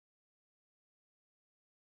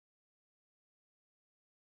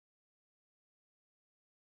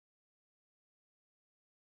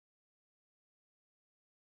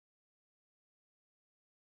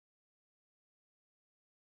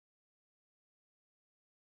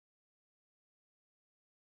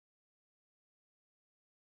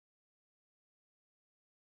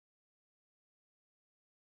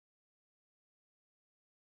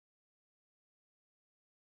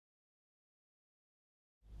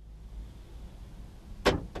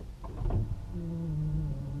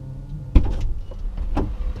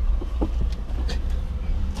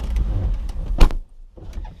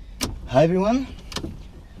Hi everyone,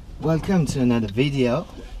 welcome to another video.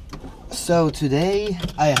 So today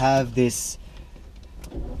I have this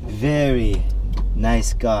very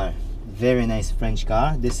nice car, very nice French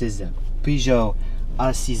car. This is a Peugeot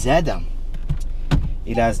RCZ.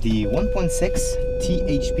 It has the 1.6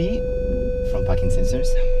 THP from parking sensors,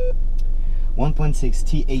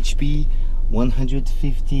 1.6 THP,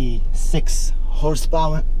 156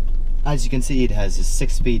 horsepower. As you can see, it has a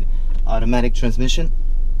 6-speed automatic transmission.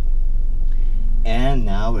 And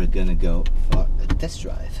now we're gonna go for a test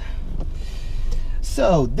drive.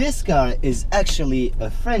 So this car is actually a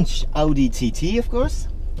French Audi TT, of course.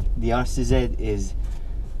 The RCZ is,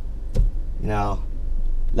 you know,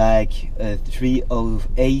 like a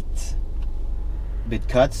 308 bit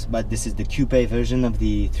cut, but this is the coupé version of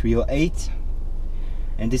the 308.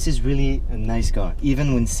 And this is really a nice car,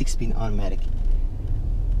 even when 6-speed automatic.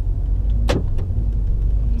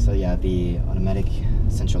 So yeah, the automatic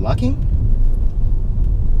central locking.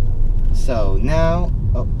 So now,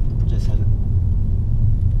 oh, just had it.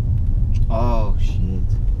 Oh shit!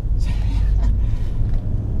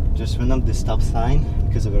 Just ran up the stop sign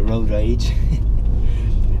because of a road rage.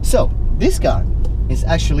 So this car is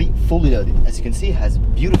actually fully loaded. As you can see, it has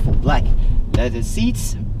beautiful black leather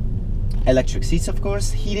seats, electric seats, of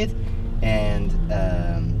course, heated, and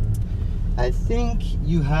I think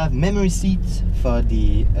you have memory seats for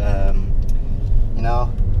the, you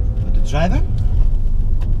know, for the driver.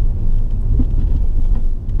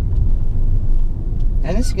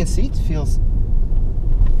 And as you can see, it feels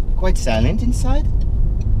quite silent inside.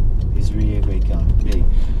 It's really a great car, really.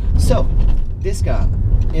 So, this car,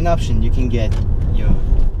 in option, you can get your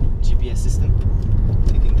GPS system.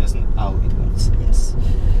 I think that's not how it works. Yes.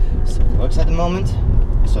 So it works at the moment.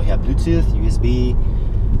 So you have Bluetooth, USB,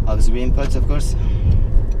 auxiliary inputs, of course.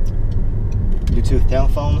 Bluetooth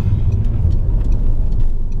telephone.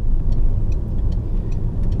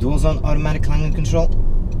 Dual zone automatic climate control,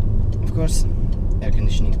 of course. Air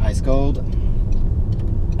conditioning ice cold,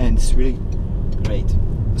 and it's really great.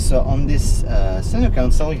 So on this center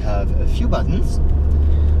console you have a few buttons.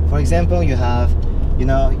 For example, you have, you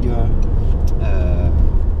know, your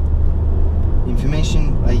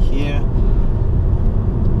information right here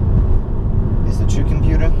is the true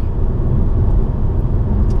computer.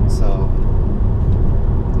 So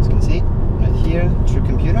as you can see right here, true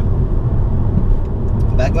computer.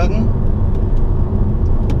 Back button,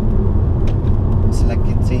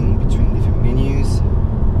 selecting between different menus.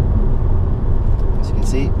 As you can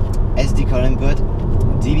see, SD card input,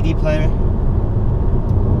 DVD player,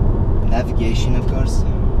 navigation, of course,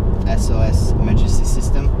 SOS emergency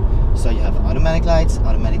system. So you have automatic lights,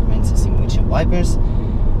 automatic rain sensing windshield wipers.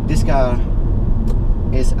 This car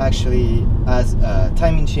is actually has a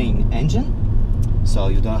timing chain engine, so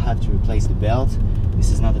you don't have to replace the belt.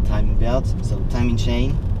 This is not a timing belt, so timing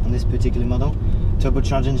chain on this particular model.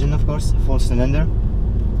 Turbocharged engine, of course, 4-cylinder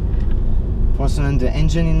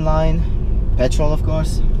engine in line, petrol, of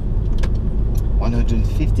course,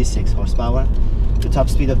 156 horsepower. The top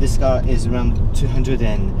speed of this car is around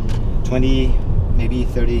 220, maybe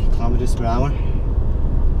 30 kilometers per hour.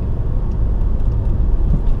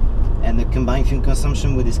 And the combined fuel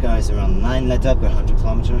consumption with this car is around 9 liter per 100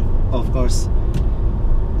 kilometer. Of course,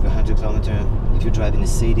 per 100 kilometer, if you drive in a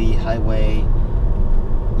city, highway,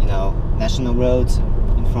 you know, national roads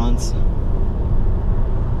in France.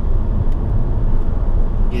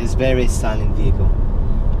 It is a very silent vehicle.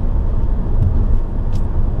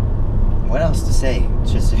 What else to say?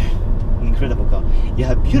 Just an incredible car. You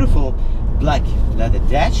have beautiful black leather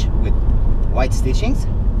dash with white stitchings.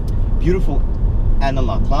 Beautiful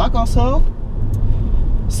analog clock also.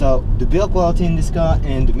 So the build quality in this car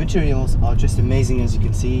and the materials are just amazing. As you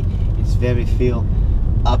can see, it's very feel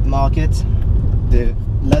upmarket. The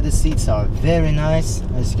leather seats are very nice.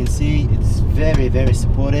 As you can see, it's very, very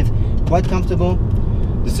supportive, quite comfortable.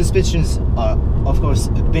 The suspensions are, of course,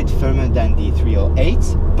 a bit firmer than the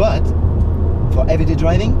 308, but for everyday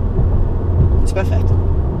driving, it's perfect.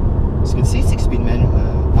 As you can see, 6-speed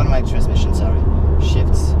automatic transmission, sorry,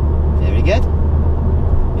 shifts very good.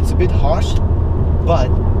 It's a bit harsh,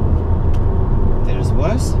 but there's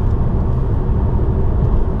worse.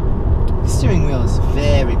 The steering wheel is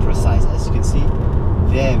very precise, as you can see.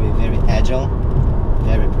 Very, very agile,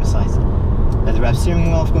 very precise. Leather wrap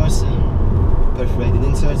steering wheel, of course, perforated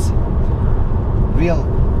inserts, real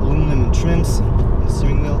aluminum trims on the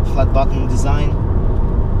steering wheel, flat bottom design,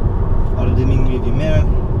 auto dimming rearview mirror.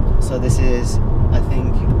 So this is, I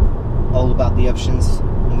think, all about the options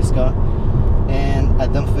on this car. And I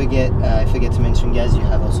forget to mention, guys, you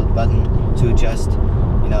have also the button to adjust,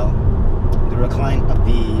 you know, the recline of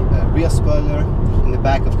the rear spoiler in the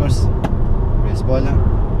back, of course, rear spoiler.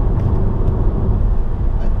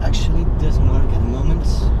 It actually doesn't work at the moment.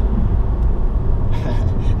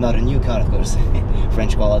 Not a new car, of course.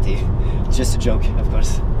 French quality, just a joke, of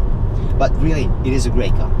course. But really, it is a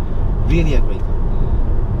great car, really a great car.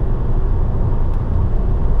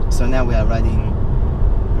 So now we are riding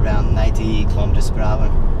around 90 kilometers per hour.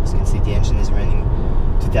 As you can see, the engine is running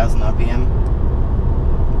 2000 RPM.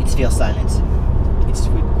 It feels silent. It's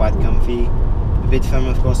quite comfy, a bit firm,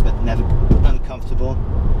 of course, but never uncomfortable.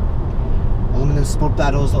 Aluminum sport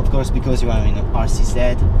paddles, of course, because you are in an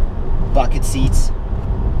RCZ. Bucket seats.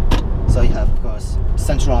 So you have, of course,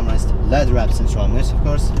 central armrest, leather wrapped central armrest, of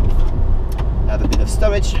course. Have a bit of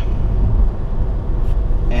storage,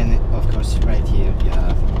 and of course, right here you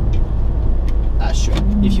have ashtray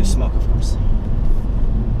if you smoke, of course.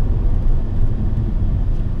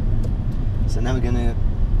 So now we're gonna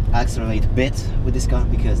accelerate a bit with this car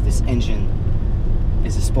because this engine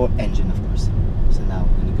is a sport engine, of course. So now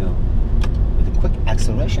we're gonna go with a quick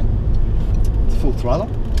acceleration, full throttle.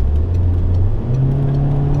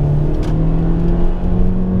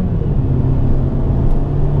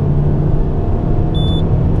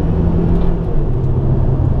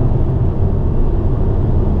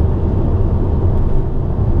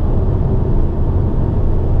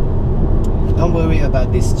 Don't worry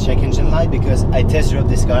about this check engine light because I test drove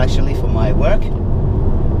this car actually for my work.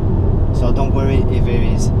 So don't worry if there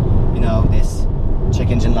is, you know, this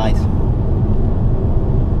check engine light.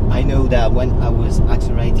 I know that when I was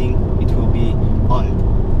accelerating, it will be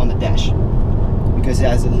on the dash because it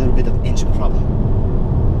has a little bit of engine problem.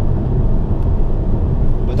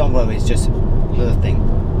 But don't worry, it's just a little thing.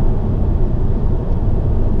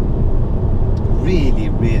 Really,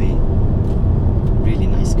 really, really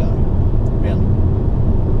nice car. Really.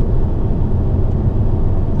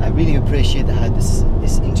 I really appreciate how this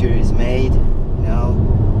interior is made. You know,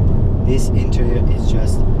 this interior is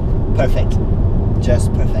just perfect.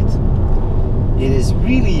 Just perfect. It is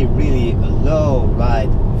really, really a low ride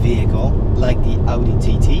vehicle like the Audi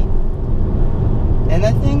TT. And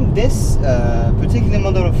I think this particular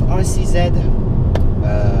model of RCZ,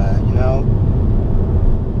 you know,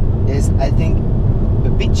 is I think a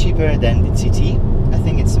bit cheaper than the TT. I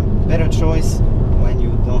think it's a better choice when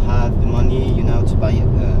you don't have the money, you know, to buy a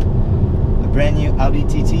brand new Audi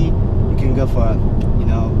TT. You can go for, you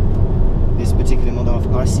know, this particular model of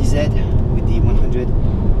RCZ with the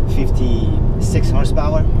 156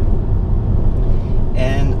 horsepower.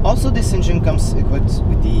 And also this engine comes equipped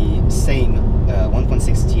with the same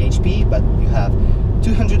 1.6 THP, but you have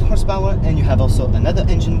 200 horsepower, and you have also another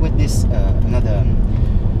engine with this, another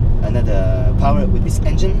power with this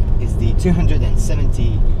engine is the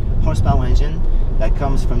 270 horsepower engine that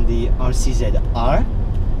comes from the RCZ R,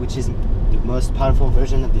 which is the most powerful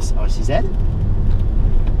version of this RCZ.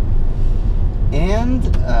 And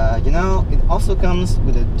you know, it also comes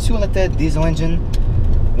with a 2-liter diesel engine,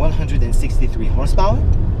 163 horsepower.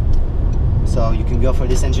 So you can go for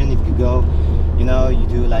this engine if you go, you know, you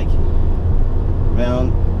do like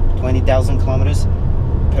around 20,000 kilometers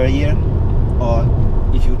per year, or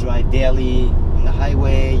if you drive daily on the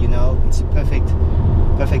highway, you know, it's a perfect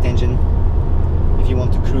engine if you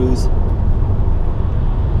want to cruise.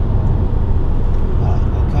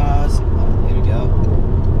 No cars. There we go.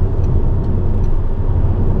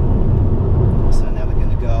 So now we're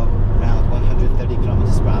gonna go around 130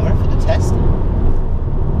 kilometers per hour for the test.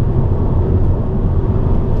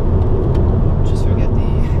 Just forget the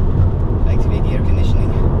activate the air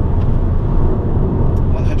conditioning.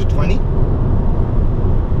 120.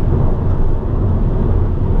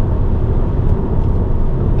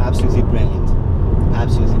 Absolutely brilliant.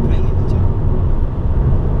 Absolutely brilliant too.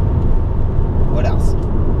 What else?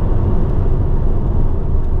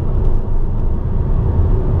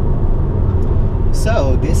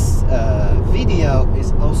 So this video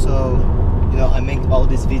is also, you know, I make all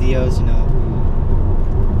these videos, you know,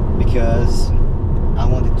 because I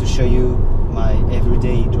wanted to show you my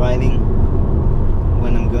everyday driving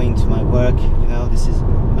when I'm going to my work. You know, this is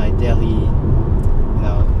my daily, you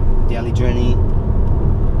know, daily journey.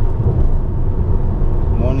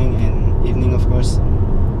 Morning and evening, of course,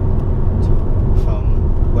 from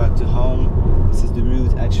work to home. This is the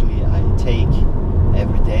route actually I take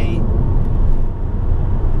every day.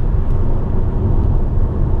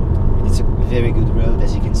 It's a very good road,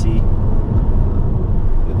 as you can see.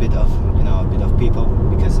 A bit of, you know, a bit of people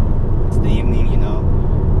because it's the evening, you know,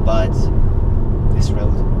 but this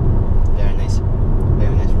road, very nice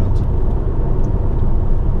road.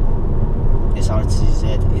 This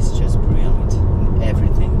RCZ is just brilliant.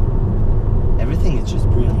 Everything is just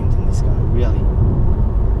brilliant in this car.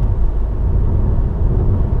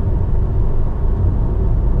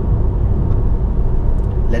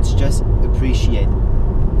 appreciate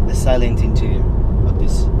the silent interior of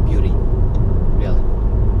this beauty, really.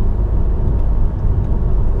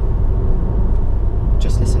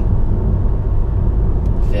 Just listen.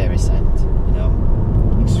 Very silent, you know,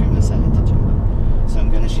 extremely silent interior. So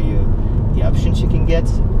I'm gonna show you the options you can get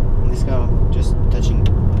in this car, just touching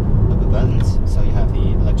of the buttons. So you have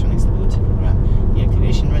the electronic stability program, the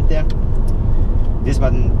activation right there. This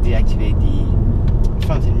button deactivate the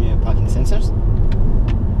front and rear parking sensors.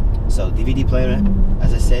 So DVD player,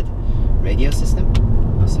 as I said, radio system.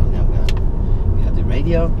 So now we have the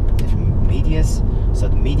radio, different medias. So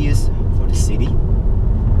the medias for the CD,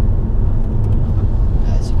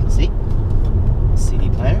 as you can see, CD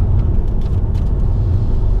player,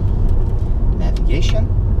 navigation.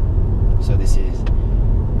 So this is,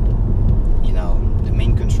 you know, the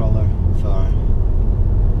main controller for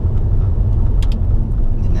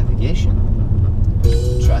the navigation,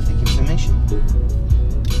 traffic information,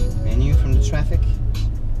 menu from the traffic,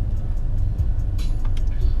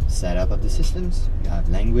 setup of the systems. You have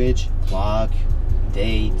language, clock,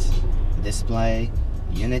 date, display,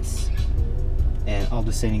 units, and all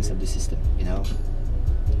the settings of the system, you know,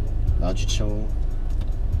 logical,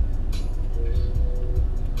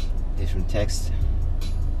 different text.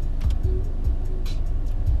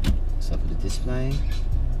 So for the display,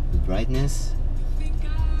 the brightness,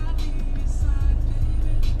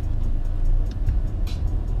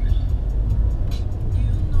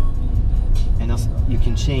 and also you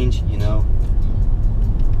can change, you know,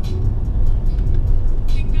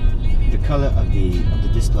 the color of the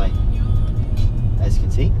display, as you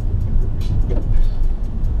can see.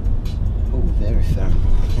 Oh, very firm.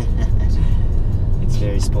 It's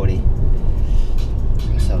very sporty.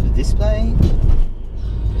 So the display,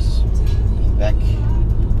 just back.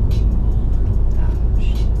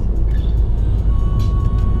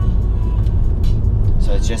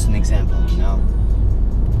 So it's just an example, you know.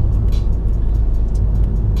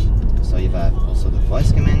 So you have also the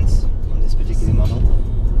voice commands on this particular model.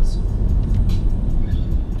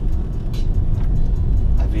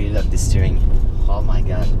 I really love the steering. Oh my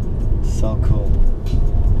god, so cool.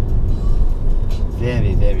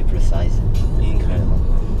 Very, very precise. Incredible.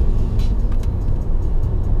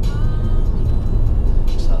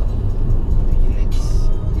 So, the units.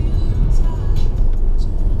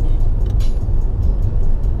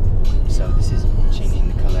 So this is changing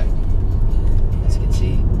the color, as you can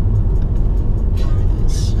see. Very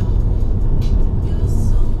nice.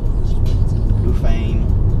 Blue frame.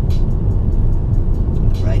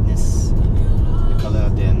 The brightness. The color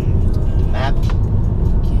of the map.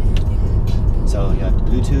 So you have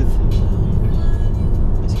Bluetooth,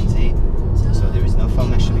 as you can see. So there is no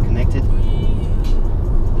phone actually connected.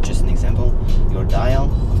 Just an example. Your dial,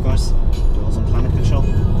 of course, dual zone climate control,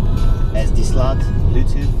 SD slot,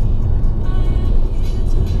 Bluetooth,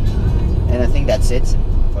 and I think that's it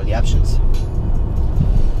for the options.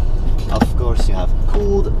 Of course, you have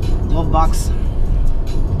cooled glove box.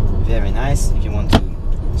 Very nice if you want to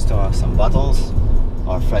store some bottles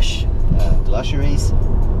or fresh groceries.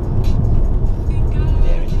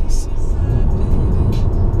 Very nice.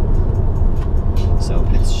 So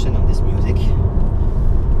let's turn on this music.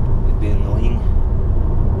 It'd be annoying.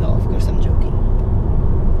 No, of course I'm joking.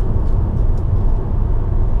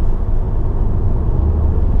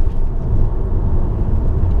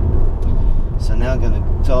 So now I'm gonna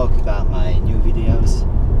talk about my new videos.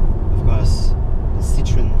 Of course, the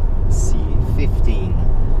Citroen C15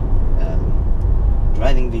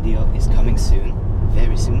 driving video is coming soon.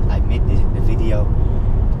 Very soon. I made the video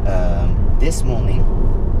this morning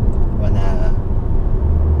when I'm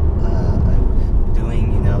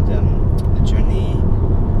doing, you know, the journey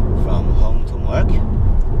from home to work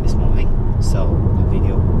this morning. So the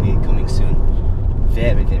video will be coming soon,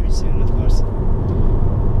 very, very soon, of course.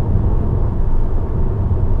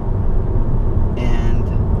 And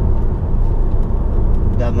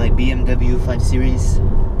about my BMW 5 Series,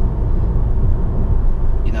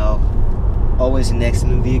 you know, always an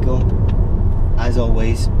excellent vehicle, as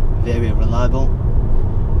always, very reliable.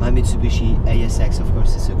 My Mitsubishi ASX, of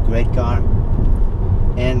course, is a great car,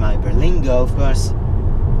 and my Berlingo, of course,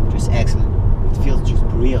 just excellent. It feels just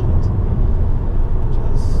brilliant.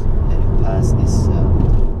 Just heading past this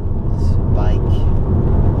bike,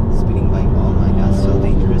 speeding bike. Oh my god, so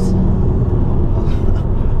dangerous.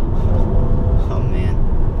 Oh man,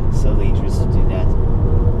 so dangerous to do that.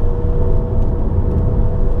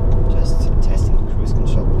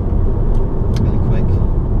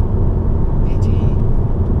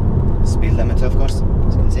 Of course,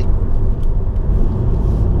 as you can see.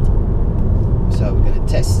 So we're gonna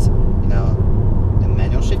test, you know, the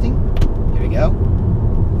manual shifting.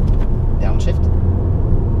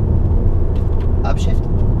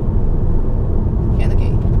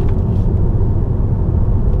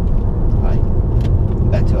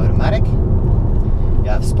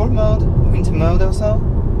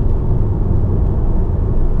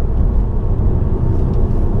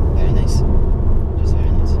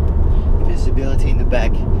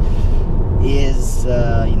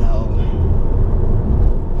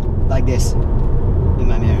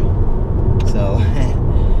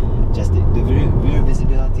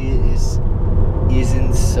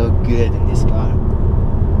 good in this car.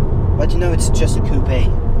 But you know, it's just a coupe.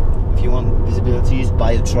 If you want visibilities,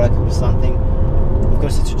 buy a truck or something. Of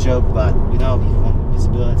course it's a joke, but you know, if you want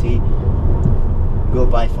visibility, go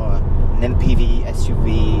buy for an MPV,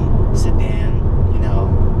 SUV, sedan, you know.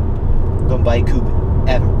 Don't buy a coupe,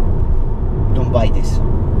 ever. Don't buy this.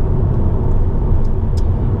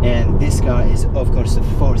 And this car is of course a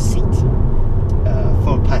 4-seat,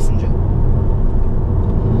 4-passenger.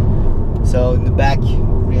 So in the back,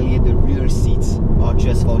 really the rear seats are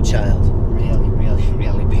just for a child.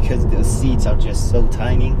 Really, because the seats are just so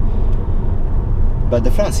tiny. But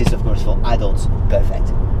the front seats, of course, for adults,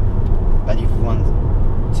 perfect. But if you want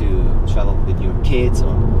to travel with your kids,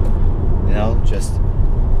 or you know, just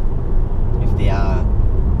if they are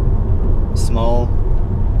small,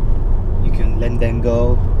 you can let them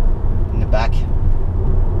go in the back.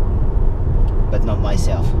 But not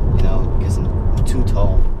myself, you know, because I'm too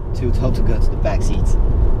tall to go to the back seats.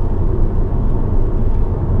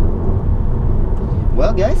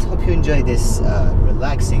 Well guys, hope you enjoyed this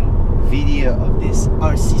relaxing video of this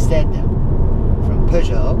RCZ from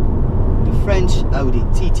Peugeot, the French Audi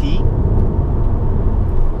TT.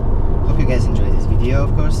 Hope you guys enjoyed this video,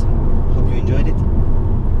 of course. Hope you enjoyed it.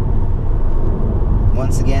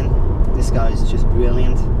 Once again, this car is just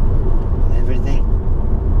brilliant and everything.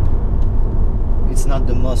 It's not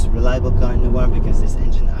the most reliable car in the world because this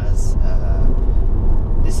engine has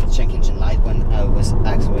this check engine light when I was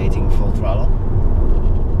accelerating full throttle.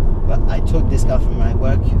 But I took this car from my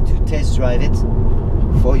work to test drive it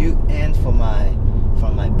for you and for my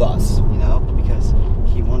boss, you know, because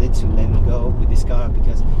he wanted to let me go with this car,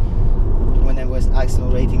 because when I was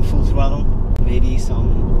accelerating full throttle, maybe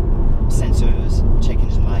some sensors, check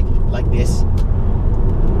engine light like this,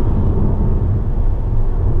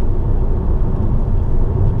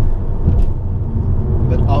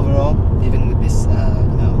 but overall, even with this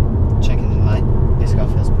you know, check engine light, this car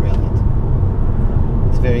feels brilliant.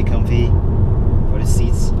 It's very comfy for the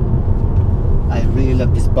seats. I really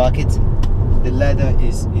love this bucket. The leather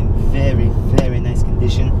is in very nice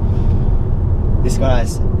condition. This car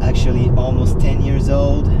is actually almost 10 years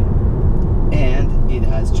old and it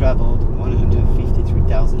has traveled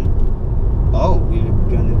 153,000. Oh, we're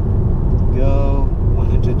gonna go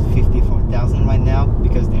 154,000 right now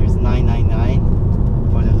because there is 999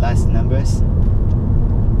 for the last numbers.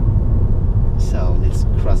 So let's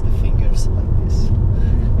cross the fingers like this.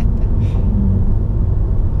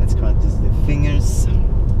 Let's cross the fingers.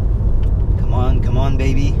 Come on,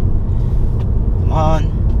 baby. Come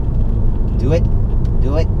on. Do it.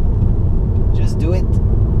 Do it. Just do it.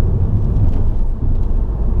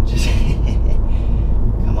 Just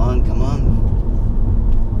come on.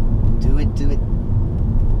 Do it.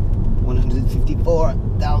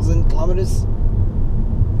 154,000 kilometers.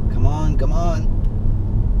 Come on.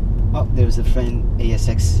 Oh, there's a friend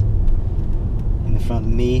ASX in the front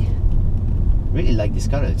of me. Really like this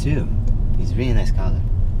color too. It's really nice color.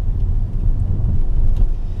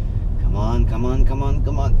 Come on.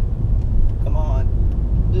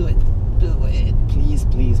 Do it. Please.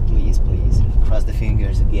 Cross the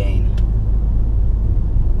fingers again.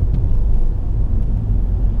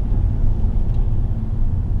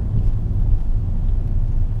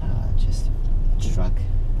 Just a truck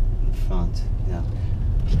in front, you know.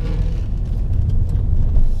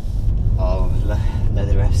 Oh,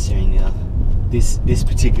 leather wrap steering wheel. This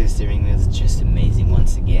particular steering wheel is just amazing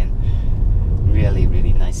once again.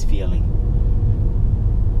 Really nice feeling.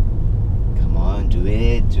 Come on, do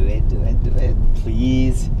it.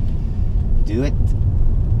 Please. Do it.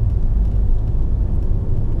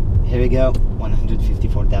 Here we go.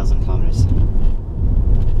 154,000 kilometers.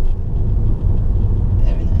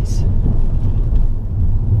 Very nice.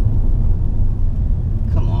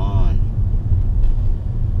 Come on.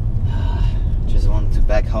 Just want to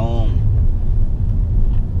back home.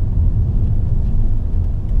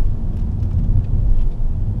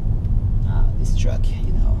 This truck,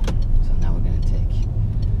 you know. So now we're gonna take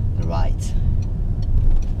the right.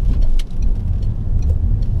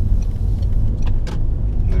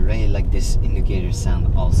 I really like this indicator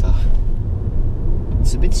sound also.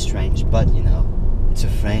 It's a bit strange, but you know, it's a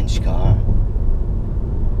French car.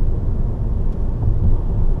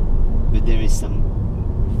 But there is some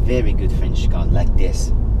very good French cars like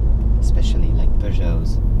this, especially like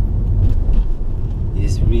Peugeots. It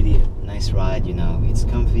is really a nice ride, you know. It's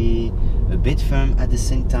comfy, a bit firm at the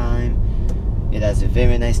same time. It has a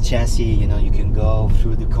very nice chassis, you know. You can go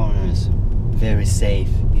through the corners, very safe.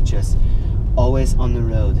 It's just always on the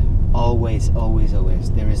road, always.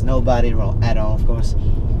 There is nobody at all, of course.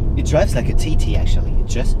 It drives like a TT actually.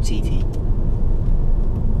 It's just a TT.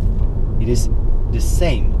 It is the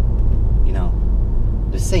same you know,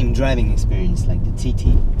 the same driving experience like the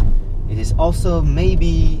TT. It is also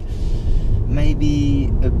maybe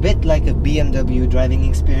a bit like a BMW driving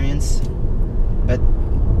experience, but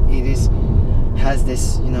it has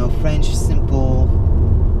this, you know, French simple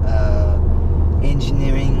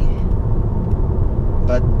engineering,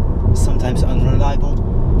 but sometimes unreliable.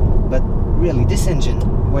 But really, this engine,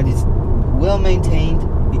 when it's well maintained,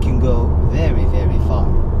 it can go very, very far.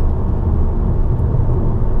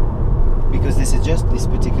 Because this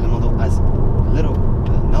particular model has a little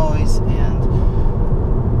noise, and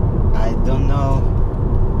I don't know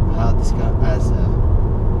how this car has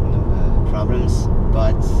problems,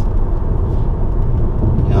 but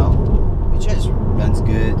you know, it just runs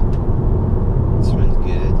good. It runs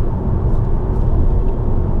good.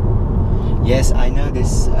 Yes, I know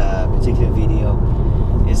this particular video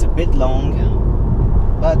is a bit long,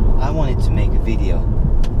 but I wanted to make a video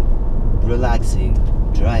relaxing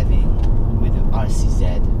driving with an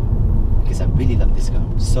RCZ because I really love this car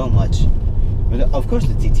so much. But of course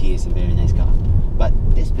the TT is a very nice car, but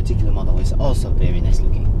this particular model is also very nice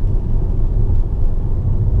looking.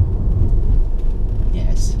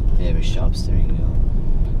 Yes, very sharp steering wheel.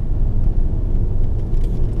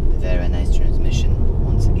 Very nice transmission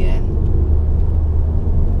once again.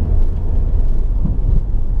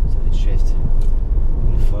 So it shifts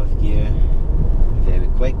in the 4th gear, very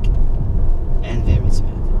quick and very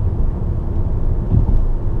smooth.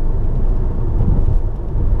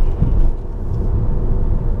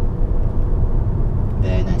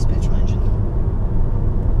 Very nice petrol engine.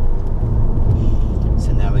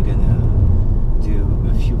 So now we're gonna do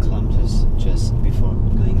a few kilometers just before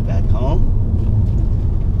going back home.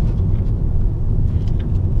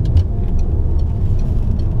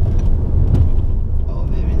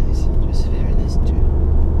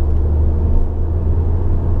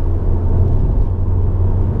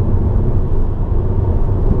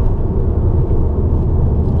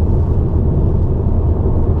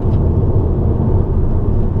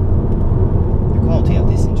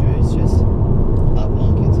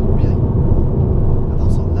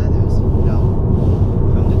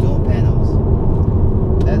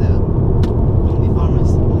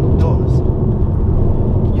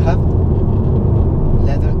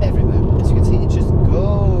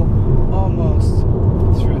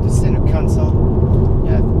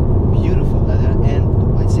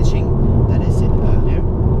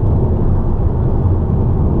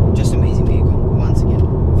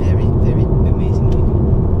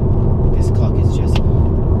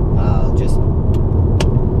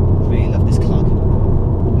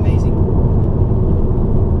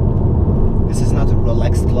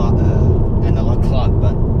 Analog clock,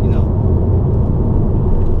 but you know,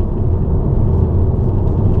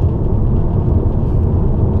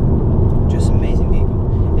 just amazing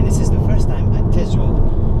vehicle. And this is the first time I test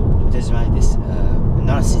ride this an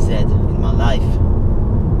RCZ in my life.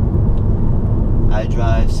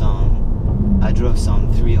 I drove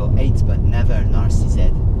some 308s, but never an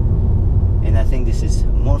RCZ. And I think this is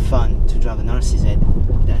more fun to drive an RCZ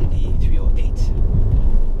than the 308.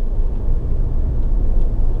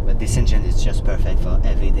 But this engine is just perfect for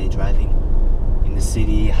everyday driving in the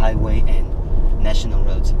city, highway and national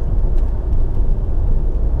roads.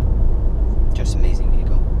 Just amazing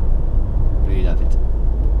vehicle. Really love it.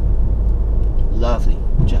 Lovely,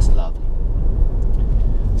 just lovely.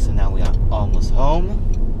 So now we are almost home.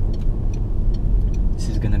 This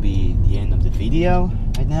is gonna be the end of the video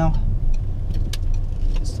right now.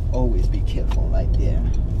 Just always be careful right there.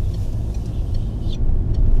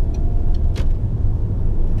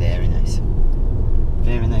 Very nice.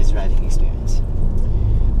 Very nice driving experience.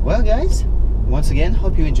 Well guys, once again,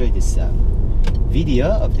 hope you enjoyed this video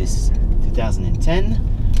of this 2010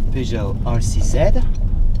 Peugeot RCZ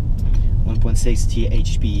 1.6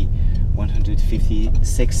 THP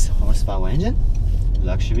 156 horsepower engine,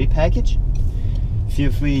 luxury package.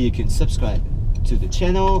 Feel free, you can subscribe to the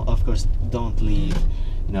channel. Of course, don't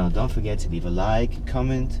forget to leave a like,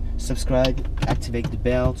 comment, subscribe, activate the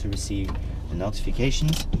bell to receive the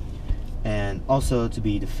notifications, and also to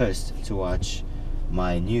be the first to watch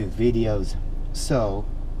my new videos. So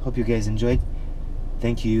hope you guys enjoyed.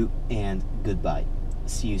 Thank you and goodbye.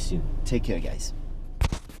 See you soon. Take care guys.